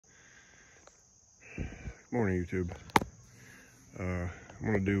Morning, YouTube. I'm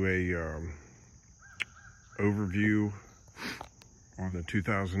going to do a overview on the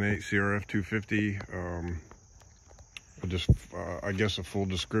 2008 Crf250. I guess a full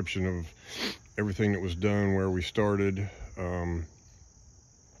description of everything that was done, where we started.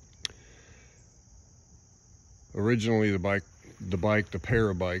 Originally, the pair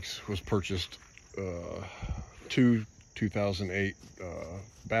of bikes was purchased two 2008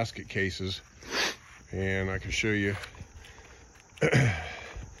 basket cases. And I can show you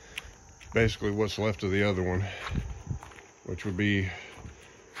basically what's left of the other one, which would be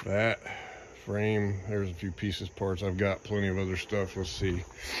that frame. There's a few pieces, parts. I've got plenty of other stuff. Let's see.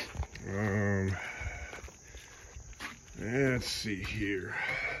 Let's see here.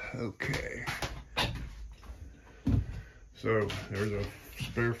 Okay. So there's a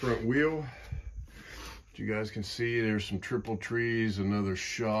spare front wheel. You guys can see there's some triple trees, another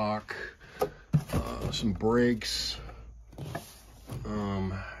shock, some brakes.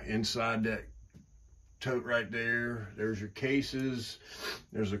 Inside that tote right there, there's your cases.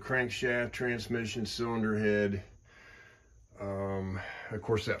 There's a crankshaft, transmission, cylinder head. Of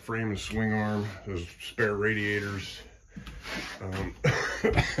course, that frame and swing arm, those spare radiators.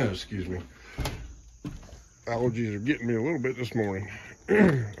 Excuse me. Allergies are getting me a little bit this morning.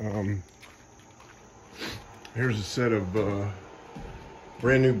 Here's a set of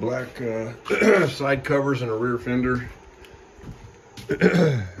brand new black side covers and a rear fender.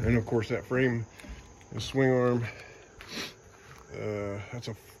 And of course that frame and swing arm. That's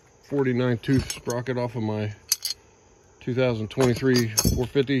a 49 tooth sprocket off of my 2023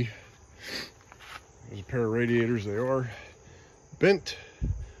 450. There's a pair of radiators. They are bent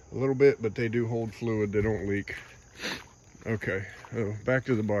a little bit, but they do hold fluid. They don't leak. Okay, so back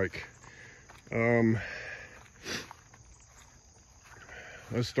to the bike.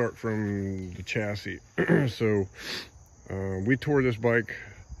 Let's start from the chassis. So we tore this bike.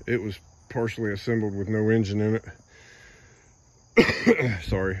 It was partially assembled with no engine in it.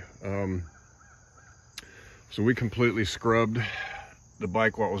 Sorry. So we completely scrubbed the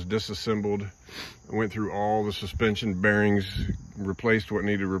bike while it was disassembled. I went through all the suspension bearings, replaced what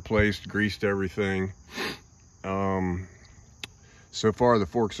needed replaced, greased everything. So far the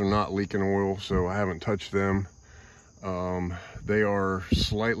forks are not leaking oil, so I haven't touched them. They are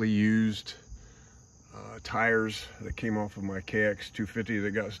slightly used tires that came off of my KX250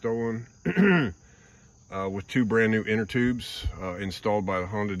 that got stolen, with two brand new inner tubes installed by the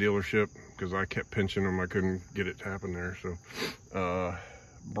Honda dealership, because I kept pinching them. I couldn't get it to happen there. So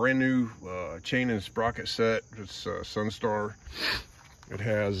brand new chain and sprocket set. It's Sunstar. It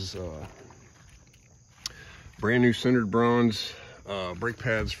has brand new centered bronze brake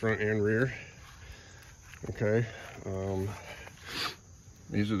pads, front and rear. Okay.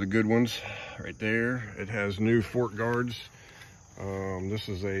 These are the good ones right there. It has new fork guards. This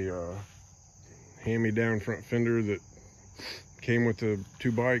is a hand-me-down front fender that came with the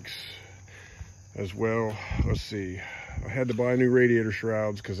two bikes as well. Let's see. I had to buy new radiator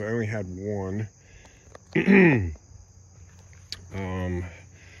shrouds because I only had one.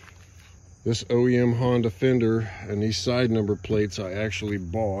 This OEM Honda fender and these side number plates I actually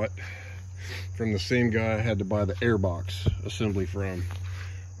bought from the same guy I had to buy the airbox assembly from.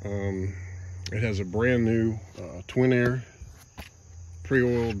 It has a brand new twin air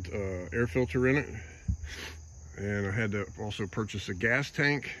pre-oiled air filter in it, and I had to also purchase a gas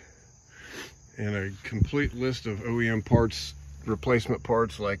tank and a complete list of OEM parts, replacement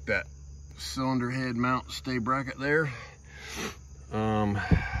parts, like that cylinder head mount stay bracket there. I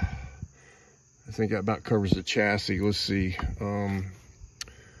think that about covers the chassis. Let's see.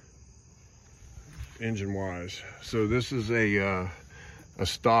 Engine wise, so this is a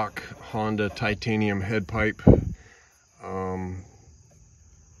stock Honda titanium head pipe, and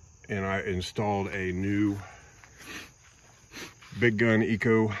I installed a new Big Gun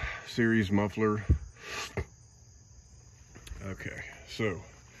Eco series muffler. Okay, so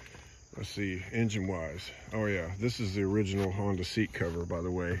let's see, engine wise. Oh yeah, this is the original Honda seat cover, by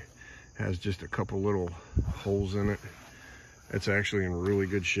the way. Has just a couple little holes in it. It's actually in really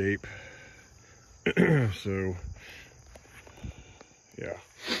good shape. So yeah,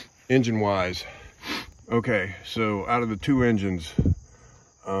 engine wise. Okay, so out of the two engines,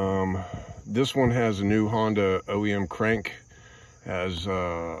 this one has a new Honda OEM crank, has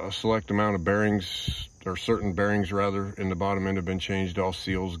a select amount of bearings, or certain bearings rather, in the bottom end have been changed, all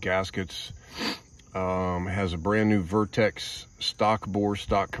seals, gaskets. Has a brand new Vertex stock bore,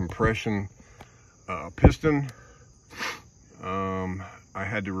 stock compression piston. I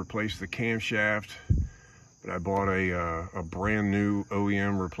had to replace the camshaft, but I bought a brand new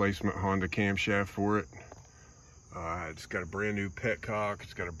OEM replacement Honda camshaft for it. It's got a brand new petcock.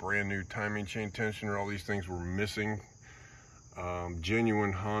 It's got a brand new timing chain tensioner. All these things were missing.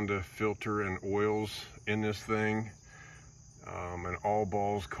 Genuine Honda filter and oils in this thing. An all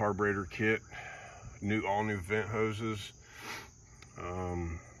balls carburetor kit. All new vent hoses.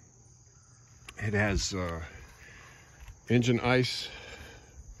 It has engine ice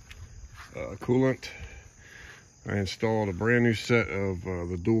coolant. I installed a brand new set of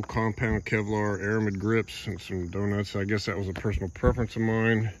the dual compound Kevlar aramid grips and some donuts. I guess that was a personal preference of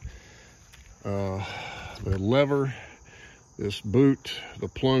mine. The lever, this boot, the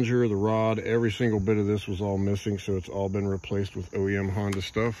plunger, the rod, every single bit of this was all missing, so it's all been replaced with OEM Honda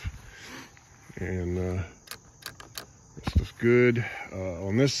stuff. And it's just good.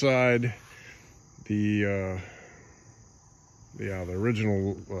 On this side, the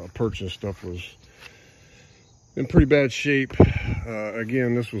original purchase stuff was in pretty bad shape.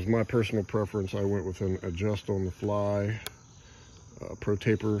 Again, this was my personal preference. I went with an adjust on the fly pro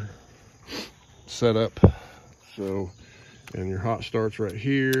taper setup. So, and your hot starts right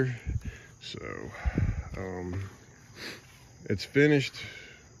here. So it's finished,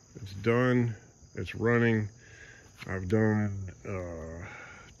 it's done, it's running. I've done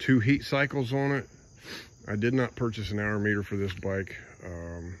 2 heat cycles on it. I did not purchase an hour meter for this bike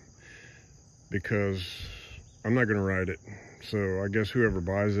because I'm not going to ride it. So I guess whoever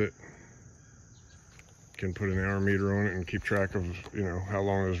buys it can put an hour meter on it and keep track of, you know, how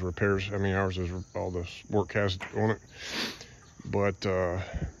long those repairs, how many hours all this work has on it. But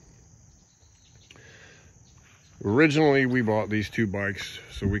originally we bought these 2 bikes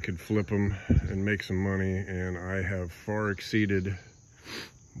so we could flip them and make some money, and I have far exceeded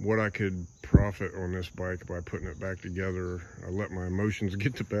what I could profit on this bike by putting it back together. I let my emotions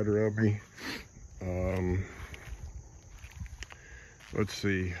get the better of me. Let's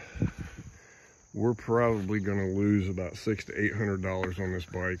see, we're probably gonna lose about $600 to $800 on this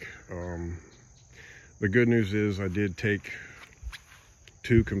bike. The good news is I did take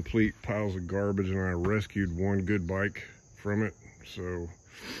 2 complete piles of garbage and I rescued 1 good bike from it. So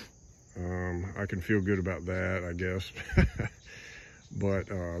I can feel good about that, I guess. But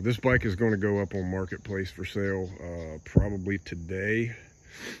this bike is going to go up on Marketplace for sale probably today.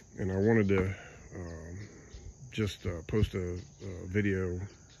 And I wanted to just post a video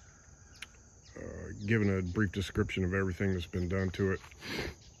giving a brief description of everything that's been done to it.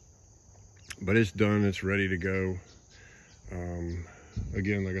 But it's done, it's ready to go.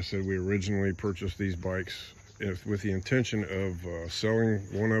 Again, like I said, we originally purchased these bikes with the intention of selling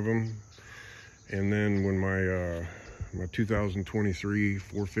one of them. And then when my 2023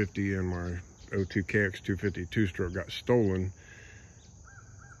 450 and my 02 KX250 2-stroke got stolen,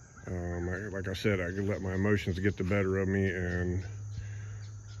 like I said, I could let my emotions get the better of me and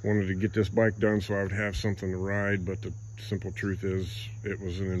wanted to get this bike done so I would have something to ride. But the simple truth is, it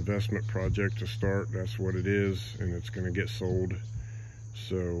was an investment project to start. That's what it is, and it's going to get sold.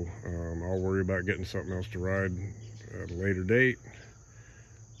 So I'll worry about getting something else to ride at a later date.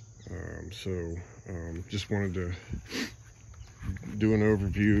 Just wanted to do an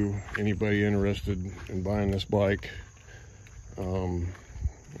overview. Anybody interested in buying this bike, I'm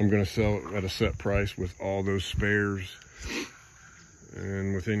going to sell it at a set price with all those spares.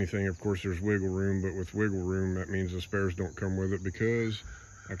 And with anything, of course, there's wiggle room, but with wiggle room, that means the spares don't come with it, because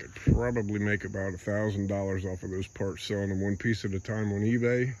I could probably make about $1,000 off of those parts selling them 1 piece at a time on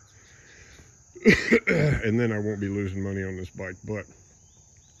eBay. And then I won't be losing money on this bike. But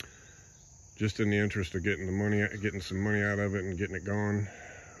just in the interest of getting some money out of it and getting it gone,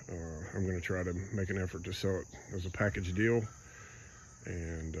 I'm going to try to make an effort to sell it as a package deal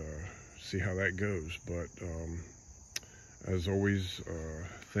and see how that goes. But as always,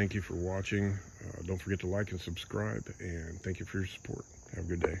 thank you for watching. Don't forget to like and subscribe, and thank you for your support. Have a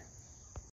good day.